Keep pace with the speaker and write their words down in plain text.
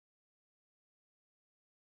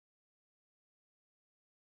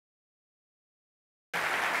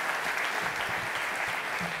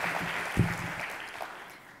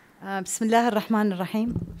Bismillah ar-Rahman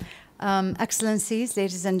ar-Rahim. Excellencies,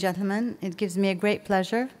 ladies and gentlemen, it gives me a great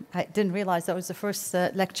pleasure. I didn't realize that was the first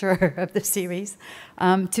lecture of the series,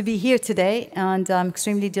 to be here today, and I'm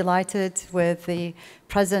extremely delighted with the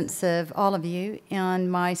presence of all of you,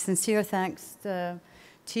 and my sincere thanks to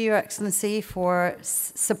Your Excellency for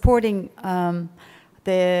supporting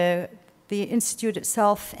the Institute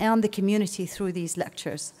itself and the community through these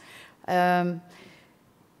lectures.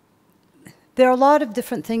 There are a lot of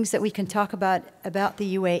different things that we can talk about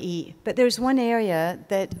the UAE, but there's one area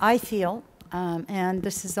that I feel, and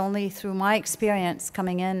this is only through my experience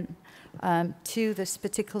coming in to this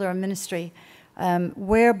particular ministry,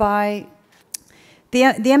 whereby the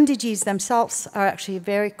MDGs themselves are actually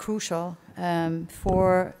very crucial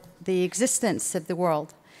for the existence of the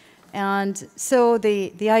world. And so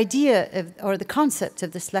the idea of, or the concept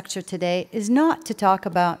of this lecture today is not to talk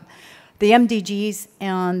about the MDGs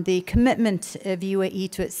and the commitment of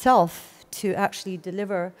UAE to itself to actually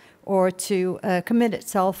deliver or to commit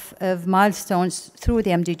itself of milestones through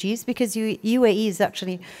the MDGs, because UAE is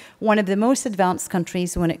actually one of the most advanced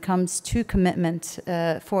countries when it comes to commitment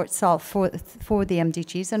for itself, for the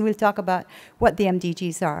MDGs, and we'll talk about what the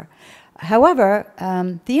MDGs are. However,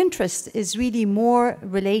 the interest is really more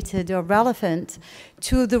related or relevant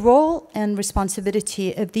to the role and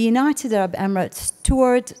responsibility of the United Arab Emirates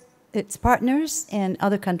toward its partners and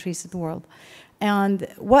other countries of the world. And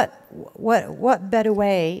what better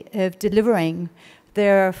way of delivering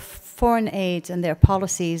their foreign aid and their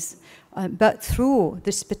policies but through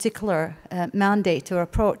this particular mandate or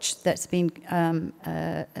approach that's been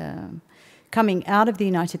coming out of the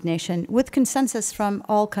United Nations with consensus from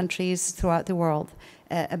all countries throughout the world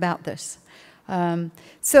about this.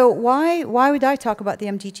 So why would I talk about the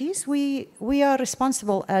MDGs? We are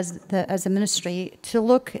responsible as a ministry to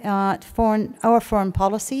look at our foreign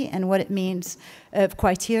policy and what it means of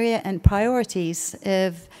criteria and priorities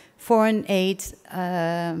of foreign aid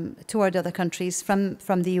toward other countries from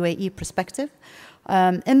the UAE perspective.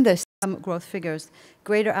 In this growth figures,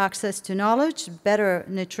 greater access to knowledge, better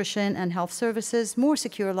nutrition and health services, more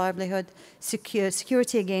secure livelihood,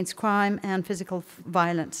 security against crime and physical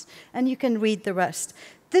violence. And you can read the rest.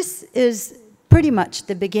 This is pretty much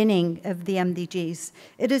the beginning of the MDGs.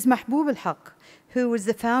 It is Mahbub al-Haq, who was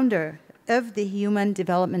the founder of the Human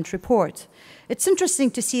Development Report. It's interesting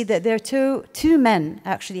to see that there are two men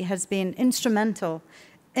actually has been instrumental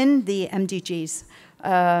in the MDGs.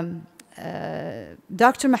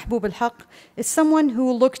 Dr. Mahbub al-Haq is someone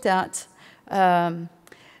who looked at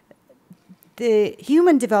the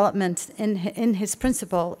human development in his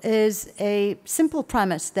principle is a simple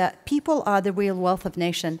premise that people are the real wealth of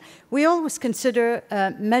nation. We always consider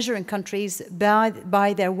measuring countries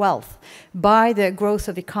by their wealth, by the growth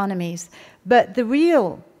of economies, but the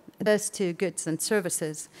real is to goods and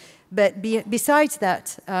services. But besides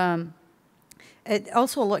that, it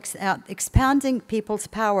also looks at expanding people's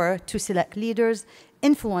power to select leaders,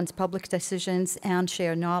 influence public decisions, and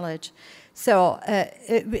share knowledge. So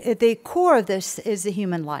the core of this is the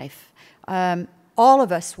human life. All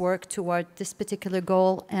of us work toward this particular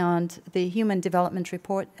goal, and the Human Development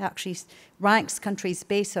Report actually ranks countries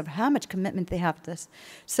based on how much commitment they have to this.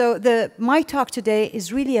 So my talk today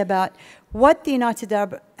is really about what the United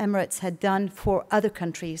Arab Emirates had done for other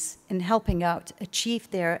countries in helping out achieve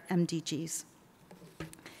their MDGs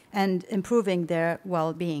and improving their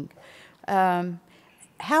well-being.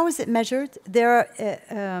 How is it measured? There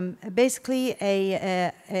are basically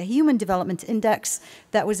a Human Development Index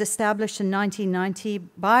that was established in 1990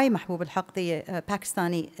 by Mahbub al-Haq, the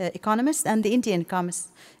Pakistani economist, and the Indian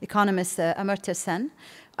economist Amartya Sen.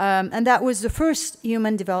 And that was the first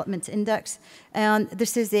Human Development Index. And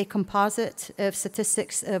this is a composite of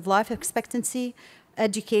statistics of life expectancy,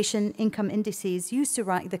 education, income indices used to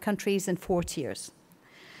rank the countries in 4 tiers.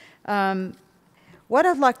 What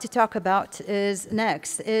I'd like to talk about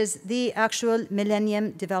next is the actual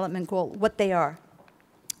Millennium Development Goal, what they are.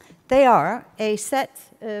 They are a set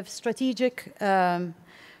of strategic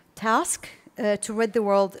tasks to rid the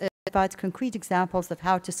world, provide concrete examples of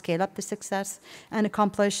how to scale up the success and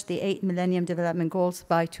accomplish the 8 Millennium Development Goals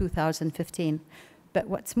by 2015. But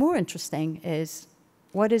what's more interesting is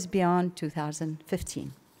what is beyond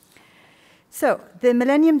 2015. So the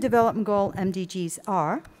Millennium Development Goal MDGs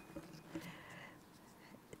are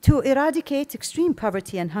to eradicate extreme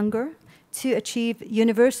poverty and hunger, to achieve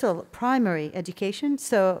universal primary education.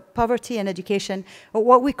 So poverty and education, or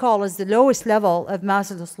what we call as the lowest level of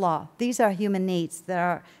Maslow's law. These are human needs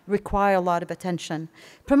that require a lot of attention.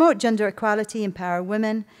 Promote gender equality, empower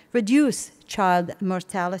women, reduce child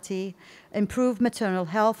mortality, improve maternal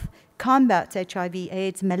health, combat HIV,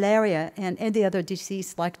 AIDS, malaria, and any other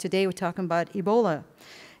disease, like today we're talking about Ebola,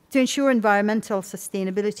 to ensure environmental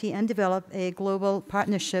sustainability and develop a global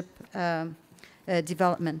partnership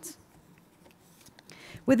development.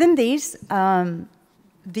 Within these,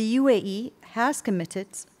 the UAE has committed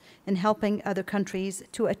in helping other countries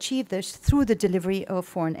to achieve this through the delivery of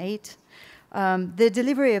foreign aid. The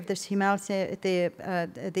delivery of this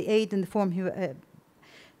the aid in the form,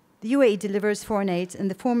 the UAE delivers foreign aid in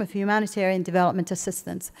the form of humanitarian development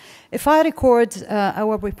assistance. If I record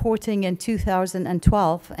our reporting in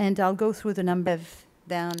 2012, and I'll go through the number of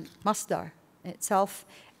then Masdar itself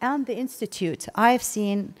and the Institute, I've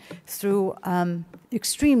seen through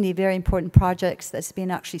extremely very important projects that's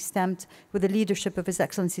been actually stemmed with the leadership of His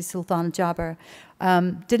Excellency Sultan Jaber,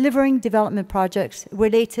 delivering development projects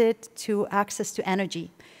related to access to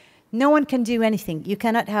energy. No one can do anything. You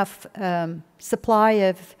cannot have supply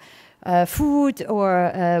of food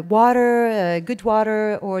or water, good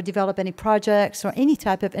water, or develop any projects or any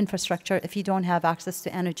type of infrastructure if you don't have access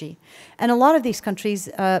to energy. And a lot of these countries,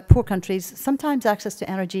 poor countries, sometimes access to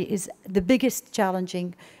energy is the biggest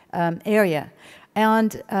challenging area.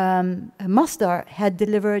 And Masdar had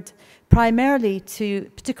delivered primarily to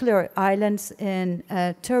particular islands in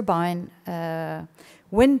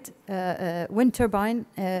wind turbine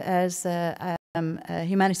as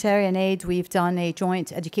humanitarian aid. We've done a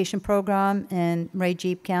joint education program in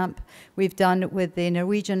Mrejib camp. We've done with the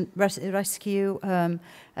Norwegian rescue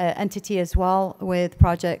entity as well, with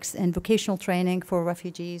projects in vocational training for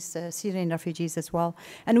refugees, Syrian refugees as well.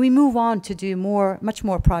 And we move on to do much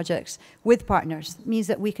more projects with partners. It means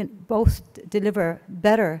that we can both deliver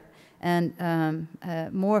better and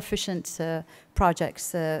more efficient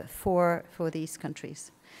projects for these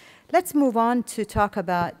countries. Let's move on to talk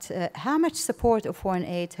about how much support of foreign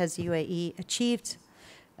aid has UAE achieved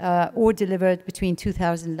or delivered between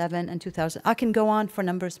 2011 and 2000. I can go on for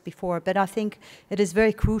numbers before, but I think it is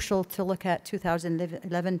very crucial to look at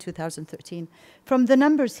 2011, 2013. From the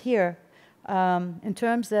numbers here, in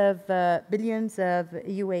terms of billions of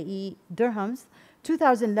UAE dirhams,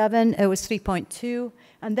 2011, it was 3.2,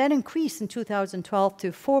 and then increased in 2012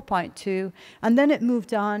 to 4.2, and then it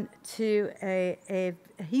moved on to a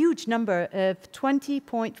huge number of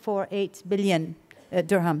 20.48 billion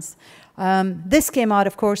dirhams. This came out,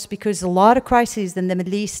 of course, because a lot of crises in the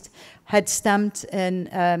Middle East had stemmed and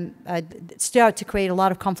started to create a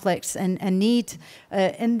lot of conflicts and need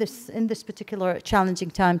in this particular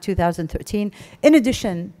challenging time, 2013. In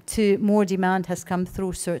addition to more demand has come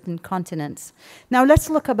through certain continents. Now let's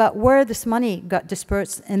look about where this money got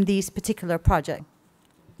dispersed in these particular projects.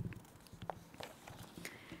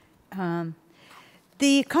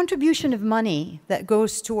 The contribution of money that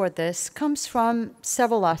goes toward this comes from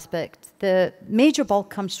several aspects. The major bulk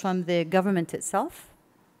comes from the government itself.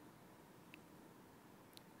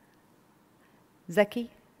 Zeki,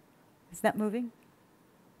 is that moving?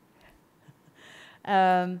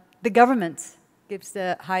 The government gives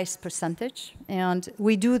the highest percentage, and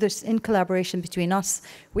we do this in collaboration between us.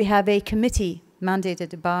 We have a committee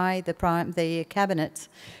mandated by the cabinet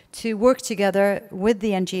to work together with the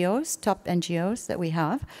NGOs, top NGOs that we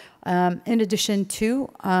have, in addition to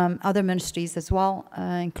other ministries as well,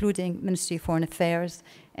 including Ministry of Foreign Affairs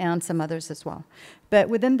and some others as well. But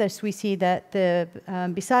within this, we see that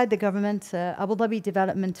beside the government, Abu Dhabi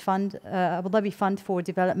Development Fund, Abu Dhabi Fund for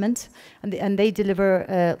Development, and they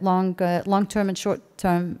deliver long-term and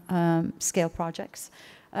short-term scale projects.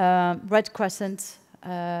 Red Crescent,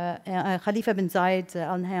 Khalifa bin Zayed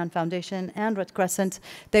Al Nahyan Foundation and Red Crescent,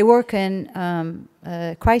 they work in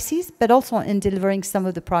crises, but also in delivering some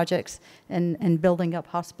of the projects and building up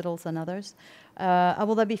hospitals and others.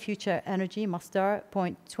 Abu Dhabi Future Energy, Masdar,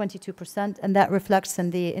 0.22%, and that reflects in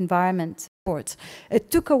the environment reports. It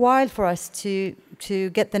took a while for us to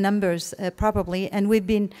get the numbers properly, and we've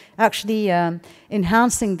been actually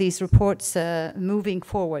enhancing these reports moving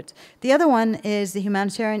forward. The other one is the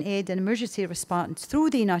Humanitarian Aid and Emergency Response through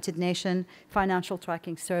the United Nations Financial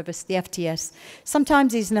Tracking Service, the FTS.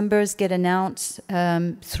 Sometimes these numbers get announced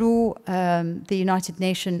through the United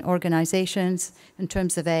Nations organizations in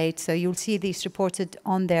terms of aid, so you'll see these reported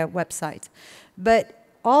on their website. But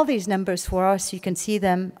all these numbers for us, you can see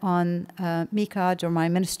them on MICAD or my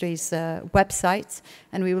ministry's websites,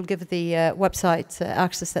 and we will give the website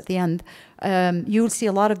access at the end. You'll see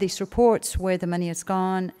a lot of these reports where the money has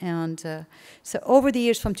gone. And so over the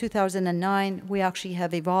years from 2009, we actually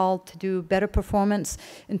have evolved to do better performance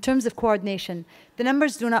in terms of coordination. The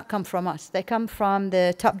numbers do not come from us. They come from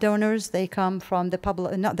the top donors. They come from the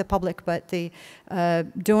public, not the public, but the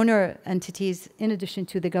donor entities, in addition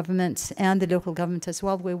to the governments and the local government as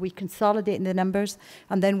well, where we consolidate the numbers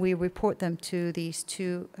and then we report them to these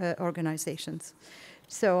two organizations.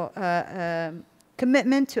 So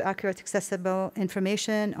commitment to accurate, accessible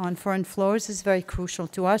information on foreign flows is very crucial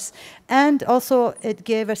to us. And also, it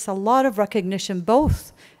gave us a lot of recognition,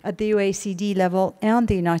 both at the OECD level and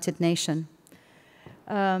the United Nations.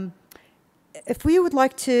 If we would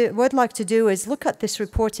like to do is look at this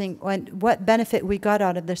reporting and what benefit we got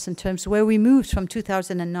out of this in terms of where we moved from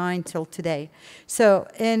 2009 till today. So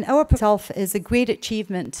in our itself is a great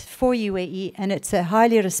achievement for UAE, and it's a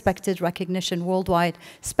highly respected recognition worldwide,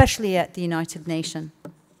 especially at the United Nations.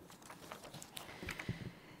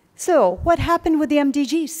 So what happened with the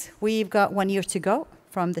MDGs? We've got 1 year to go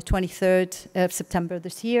from the 23rd of September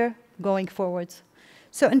this year going forward.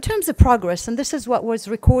 So in terms of progress, and this is what was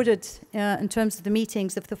recorded in terms of the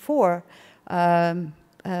meetings of the four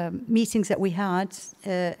meetings that we had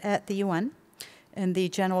at the UN in the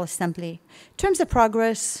General Assembly. In terms of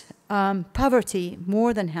progress, poverty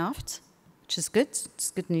more than halved, which is good.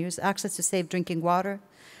 It's good news. Access to safe drinking water.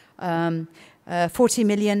 40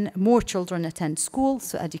 million more children attend school,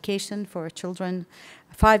 so education for children.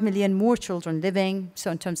 5 million more children living,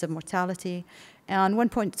 so in terms of mortality. And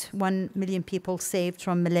 1.1 million people saved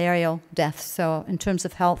from malarial deaths, so in terms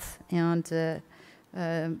of health and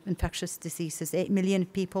infectious diseases. 8 million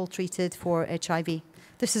people treated for HIV.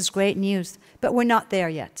 This is great news, but we're not there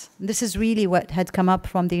yet. This is really what had come up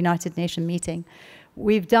from the United Nations meeting.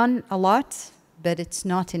 We've done a lot, but it's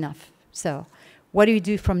not enough. So what do we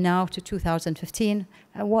do from now to 2015?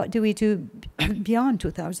 And what do we do beyond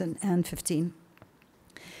 2015?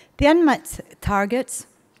 The unmet targets,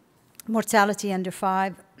 mortality under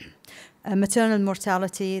 5, maternal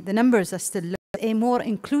mortality, the numbers are still low. A more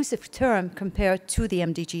inclusive term compared to the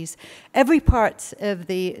MDGs. Every part of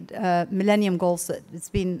the Millennium Goals that has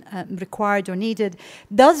been required or needed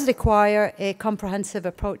does require a comprehensive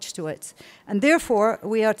approach to it. And therefore,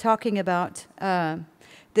 we are talking about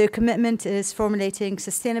the commitment is formulating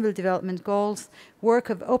sustainable development goals, work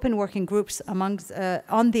of open working groups amongst,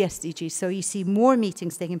 on the SDGs. So you see more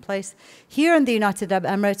meetings taking place. Here in the United Arab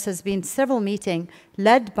Emirates has been several meetings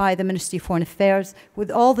led by the Ministry of Foreign Affairs with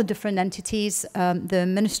all the different entities, the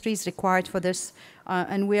ministries required for this,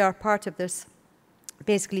 and we are part of this,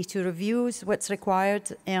 basically to review what's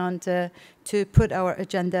required and to put our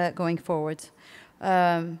agenda going forward.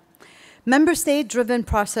 Member state-driven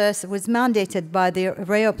process was mandated by the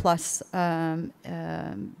Rio Plus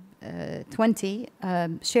 20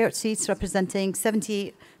 shared seats representing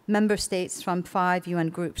 70 member states from 5 UN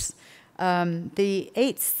groups. The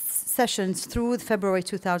 8 sessions through February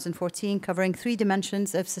 2014 covering 3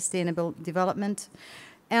 dimensions of sustainable development,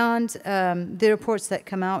 and the reports that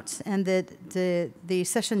come out, and the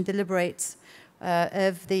session deliberates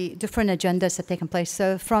of the different agendas that have taken place.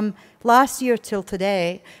 So from last year till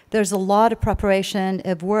today, there's a lot of preparation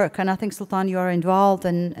of work, and I think, Sultan, you are involved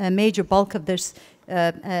in a major bulk of this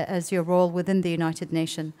as your role within the United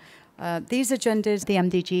Nations. These agendas, the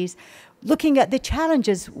MDGs, looking at the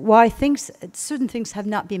challenges, why certain things have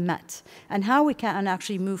not been met, and how we can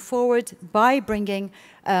actually move forward by bringing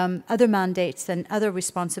other mandates and other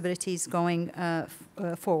responsibilities going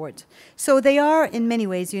forward. So they are, in many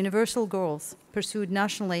ways, universal goals pursued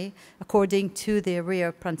nationally according to the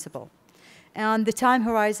RIA principle. And the time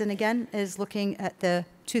horizon, again, is looking at the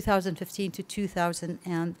 2015 to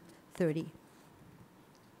 2030.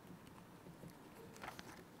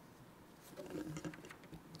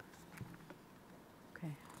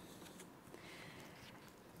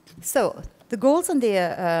 So the goals on the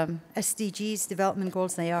SDGs development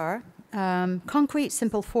goals, they are concrete,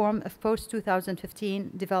 simple form of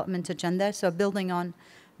post-2015 development agenda, so building on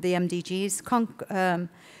the MDGs,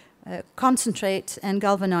 concentrate and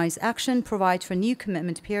galvanize action, provide for new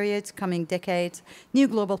commitment periods, coming decades, new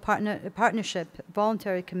global partnership,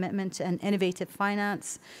 voluntary commitment and innovative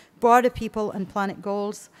finance, broader people and planet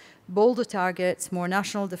goals, bolder targets, more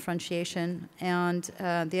national differentiation, and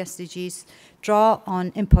the SDGs draw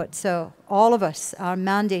on input. So all of us are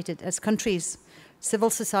mandated as countries, civil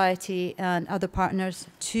society and other partners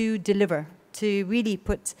to deliver, to really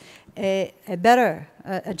put a better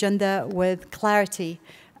agenda with clarity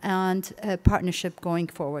and partnership going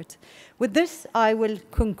forward. With this, I will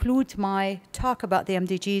conclude my talk about the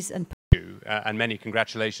MDGs. And many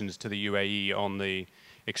congratulations to the UAE on the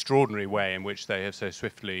extraordinary way in which they have so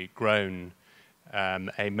swiftly grown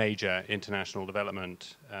a major international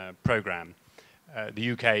development program.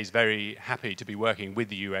 The UK is very happy to be working with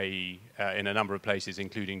the UAE in a number of places,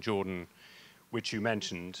 including Jordan, which you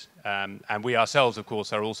mentioned. And we ourselves, of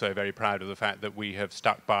course, are also very proud of the fact that we have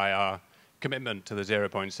stuck by our commitment to the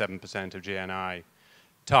 0.7% of GNI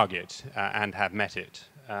target and have met it.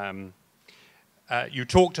 You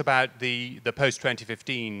talked about the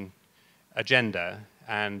post-2015 agenda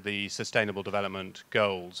and the Sustainable Development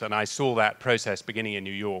Goals, and I saw that process beginning in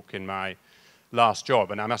New York in my last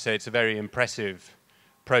job, and I must say it's a very impressive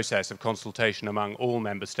process of consultation among all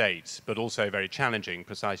member states, but also very challenging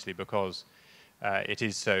precisely because it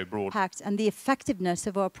is so broad. And the effectiveness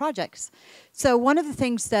of our projects. So one of the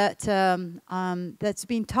things that that's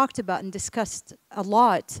been talked about and discussed a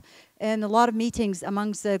lot in a lot of meetings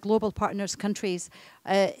amongst the global partners countries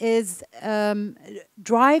is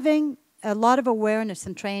driving a lot of awareness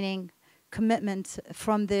and training commitment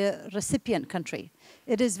from the recipient country.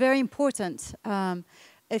 It is very important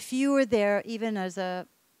if you are there, even as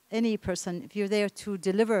any person, if you're there to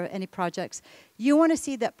deliver any projects, you want to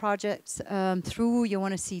see that projects through, you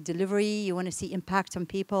want to see delivery, you want to see impact on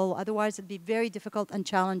people, otherwise it'd be very difficult and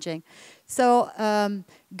challenging. So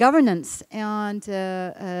governance and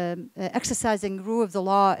exercising rule of the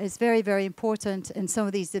law is very, very important in some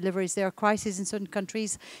of these deliveries. There are crises in certain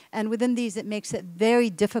countries, and within these it makes it very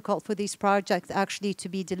difficult for these projects actually to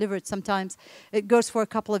be delivered. Sometimes it goes for a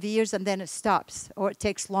couple of years and then it stops, or it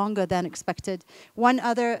takes longer than expected. One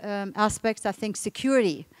other aspect, I think,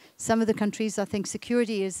 security. Some of the countries, I think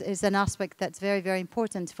security is an aspect that's very, very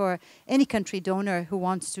important for any country donor who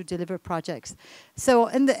wants to deliver projects. So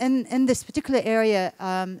in this particular area,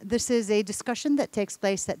 this is a discussion that takes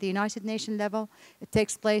place at the United Nations level. It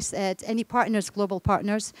takes place at any partners, global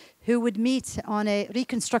partners, who would meet on a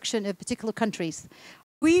reconstruction of particular countries.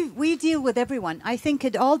 We deal with everyone. I think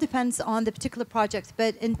it all depends on the particular project,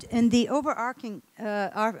 but in the overarching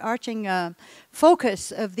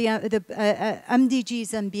focus of the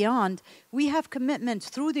MDGs and beyond, we have commitment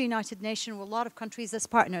through the United Nations with a lot of countries as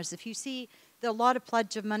partners. If you see, there are a lot of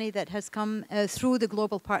pledge of money that has come through the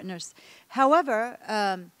global partners. However,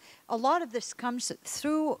 a lot of this comes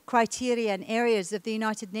through criteria and areas of the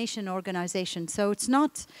United Nations organization. So it's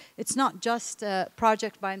not just a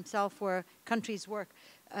project by itself where countries work.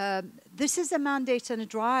 This is a mandate and a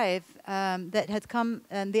drive that had come,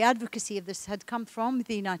 and the advocacy of this had come from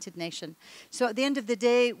the United Nations. So at the end of the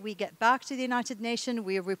day, we get back to the United Nations,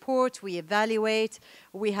 we report, we evaluate,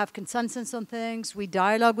 we have consensus on things, we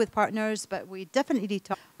dialogue with partners, but we definitely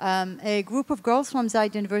talk. A group of girls from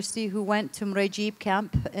Zayed University who went to Mrajib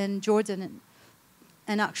camp in Jordan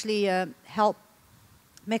and actually helped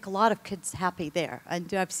make a lot of kids happy there.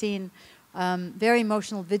 And I've seen very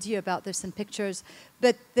emotional video about this and pictures.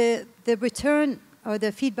 But the return or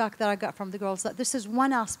the feedback that I got from the girls, that this is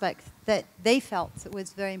one aspect that they felt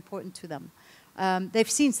was very important to them. They've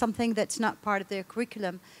seen something that's not part of their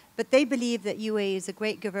curriculum, but they believe that UAE is a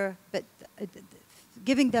great giver, but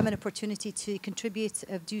giving them an opportunity to contribute,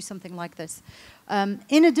 do something like this.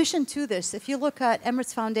 In addition to this, if you look at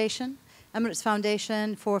Emirates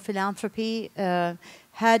Foundation for Philanthropy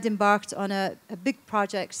had embarked on a big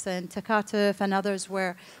projects in Takatuf and others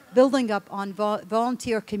where building up on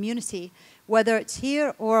volunteer community, whether it's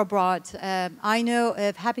here or abroad. I know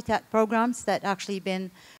of Habitat programs that actually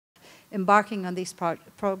been embarking on these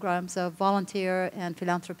programs of volunteer and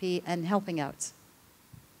philanthropy and helping out.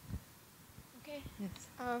 Okay. Yes.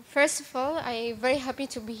 First of all, I'm very happy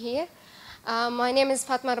to be here. My name is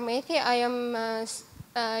Fatma Rumeiti. I am a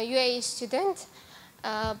UAE student,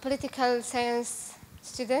 political science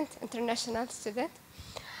student, international student.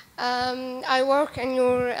 I work in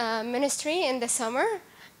your ministry in the summer.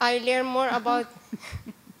 I learn more about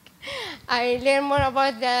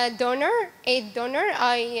the donor, aid donor.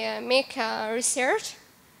 I make research.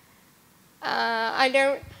 I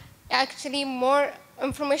learn actually more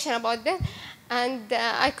information about that, and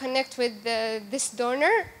I connect with this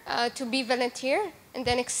donor to be volunteer in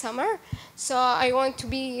the next summer. So I want to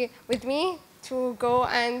be with me to go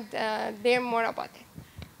and learn more about it.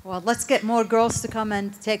 Well, let's get more girls to come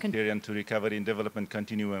and take an... To recovery and development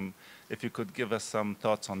continuum. If you could give us some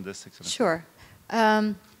thoughts on this, Excellency. Sure.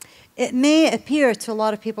 It may appear to a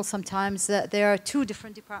lot of people sometimes that there are two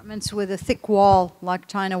different departments with a thick wall, like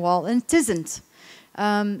China wall, and it isn't.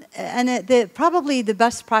 Probably the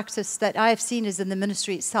best practice that I have seen is in the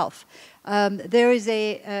ministry itself. There is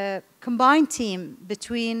a combined team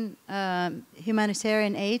between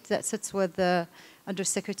humanitarian aid that sits with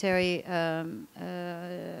Undersecretary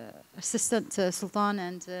Assistant Sultan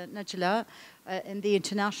and Najla in the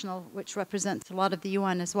international, which represents a lot of the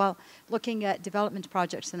UN as well, looking at development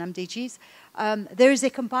projects and MDGs. There is a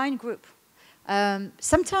combined group.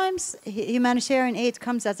 Sometimes humanitarian aid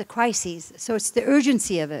comes as a crisis, so it's the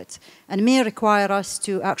urgency of it, and may require us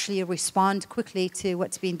to actually respond quickly to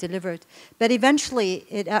what's being delivered. But eventually,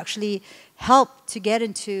 it actually helped to get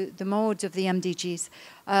into the mode of the MDGs.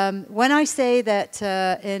 When I say that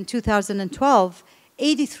in 2012,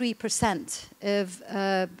 83%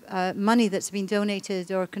 of money that's been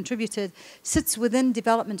donated or contributed sits within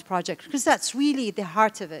development projects, because that's really the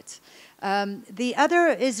heart of it. The other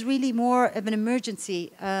is really more of an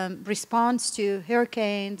emergency response to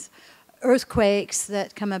hurricanes, earthquakes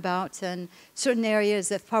that come about, and certain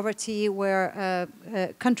areas of poverty where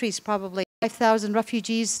countries probably 5,000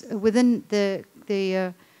 refugees within the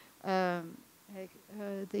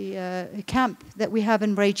camp that we have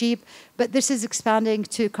in Rajib, but this is expanding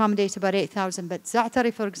to accommodate about 8,000. But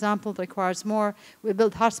Za'atari, for example, requires more. We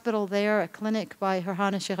built a hospital there, a clinic by her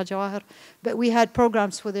Hannah Sheikha Jawahir, but we had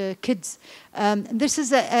programs for the kids. This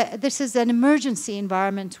is an emergency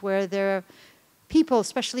environment where there are people,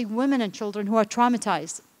 especially women and children, who are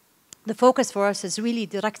traumatized. The focus for us is really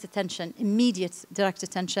direct attention, immediate direct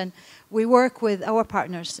attention. We work with our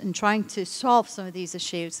partners in trying to solve some of these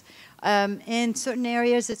issues. In certain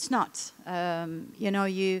areas, it's not. You know,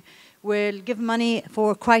 you will give money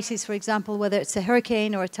for crises, for example, whether it's a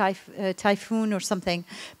hurricane or a typhoon or something.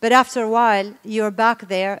 But after a while, you're back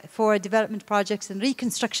there for development projects and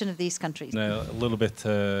reconstruction of these countries. A little bit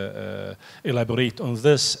elaborate on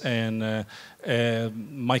this. And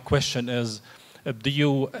my question is, do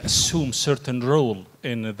you assume certain role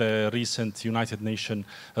in the recent United Nations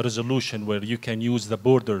resolution where you can use the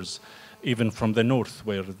borders even from the north,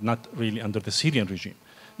 where not really under the Syrian regime?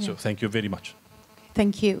 Yeah. So thank you very much.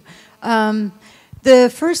 Thank you. The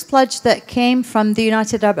first pledge that came from the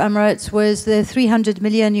United Arab Emirates was the $300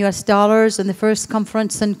 million US in the first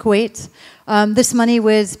conference in Kuwait. This money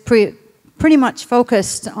was pretty much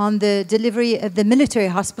focused on the delivery of the military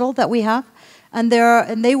hospital that we have. And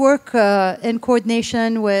they work in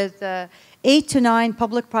coordination with 8 to 9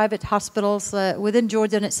 public-private hospitals within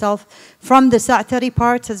Jordan itself, from the Za'atari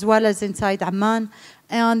part as well as inside Amman.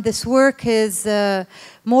 And this work is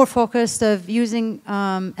more focused of using,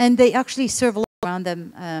 and they actually serve a lot around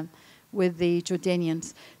them with the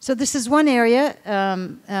Jordanians. So this is one area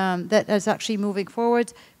that is actually moving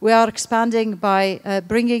forward. We are expanding by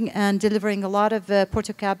bringing and delivering a lot of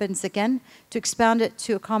porta cabins again to expand it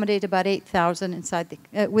to accommodate about 8,000 inside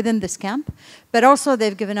within this camp. But also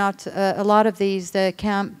they've given out a lot of these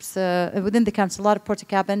camps, within the camps, a lot of porta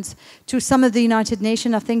cabins to some of the United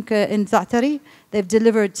Nations. I think in Za'atari, they've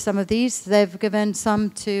delivered some of these. They've given some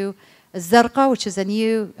to Zarqa, which is a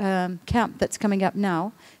new camp that's coming up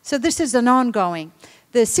now. So this is an ongoing.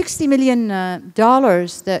 The $60 million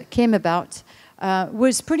that came about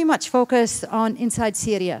was pretty much focused on inside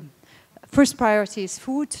Syria. First priority is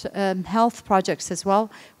food, health projects as well.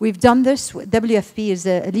 We've done this. WFP is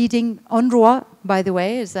a leading. UNRWA, by the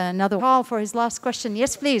way, is another call for his last question.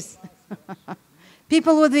 Yes, please.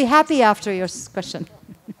 People would be happy after your question.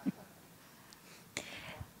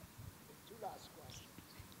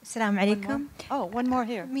 Assalamu alaikum. Oh, one more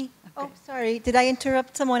here. Me. Okay. Oh, sorry. Did I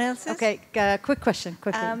interrupt someone else's? Okay, quick question,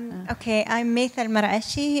 quickly. Okay, I'm Maythal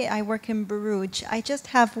Marashi. I work in Baruj. I just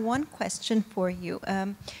have one question for you.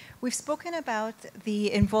 We've spoken about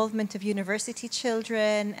the involvement of university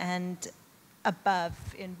children and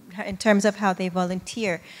above in terms of how they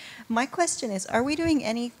volunteer. My question is, are we doing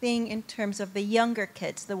anything in terms of the younger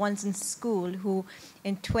kids, the ones in school who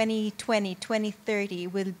in 2020, 2030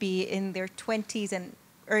 will be in their 20s and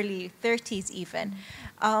early 30s even?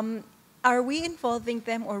 Are we involving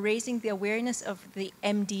them or raising the awareness of the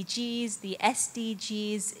MDGs, the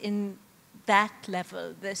SDGs in that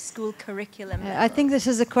level, the school curriculum level? I think this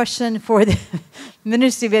is a question for the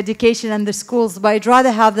Ministry of Education and the schools, but I'd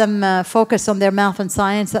rather have them focus on their math and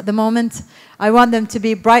science at the moment. I want them to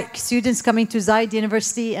be bright students coming to Zaid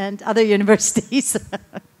University and other universities.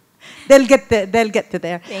 They'll get to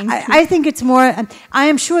there. I think it's more, I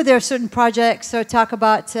am sure there are certain projects or talk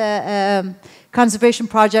about conservation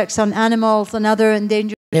projects on animals and other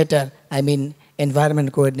endangered.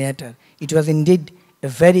 Environment coordinator. It was indeed a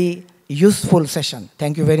very useful session.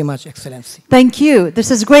 Thank you very much, Excellency. Thank you. This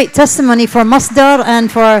is great testimony for Masdar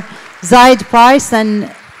and for Zaid Price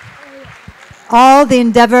and all the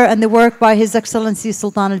endeavor and the work by His Excellency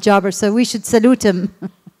Sultan Al Jaber. So we should salute him.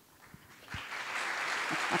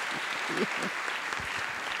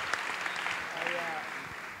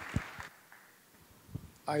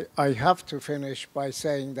 I have to finish by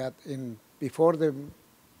saying that before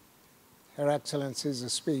Her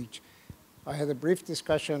Excellency's speech, I had a brief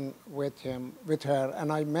discussion with her,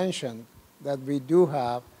 and I mentioned that we do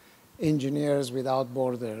have Engineers Without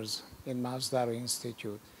Borders in Masdar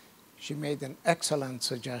Institute. She made an excellent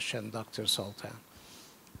suggestion, Dr. Sultan.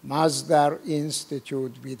 Masdar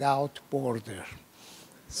Institute Without Border.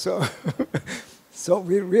 So, so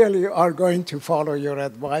we really are going to follow your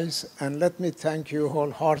advice, and let me thank you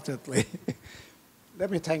wholeheartedly. Let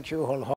me thank you wholeheartedly.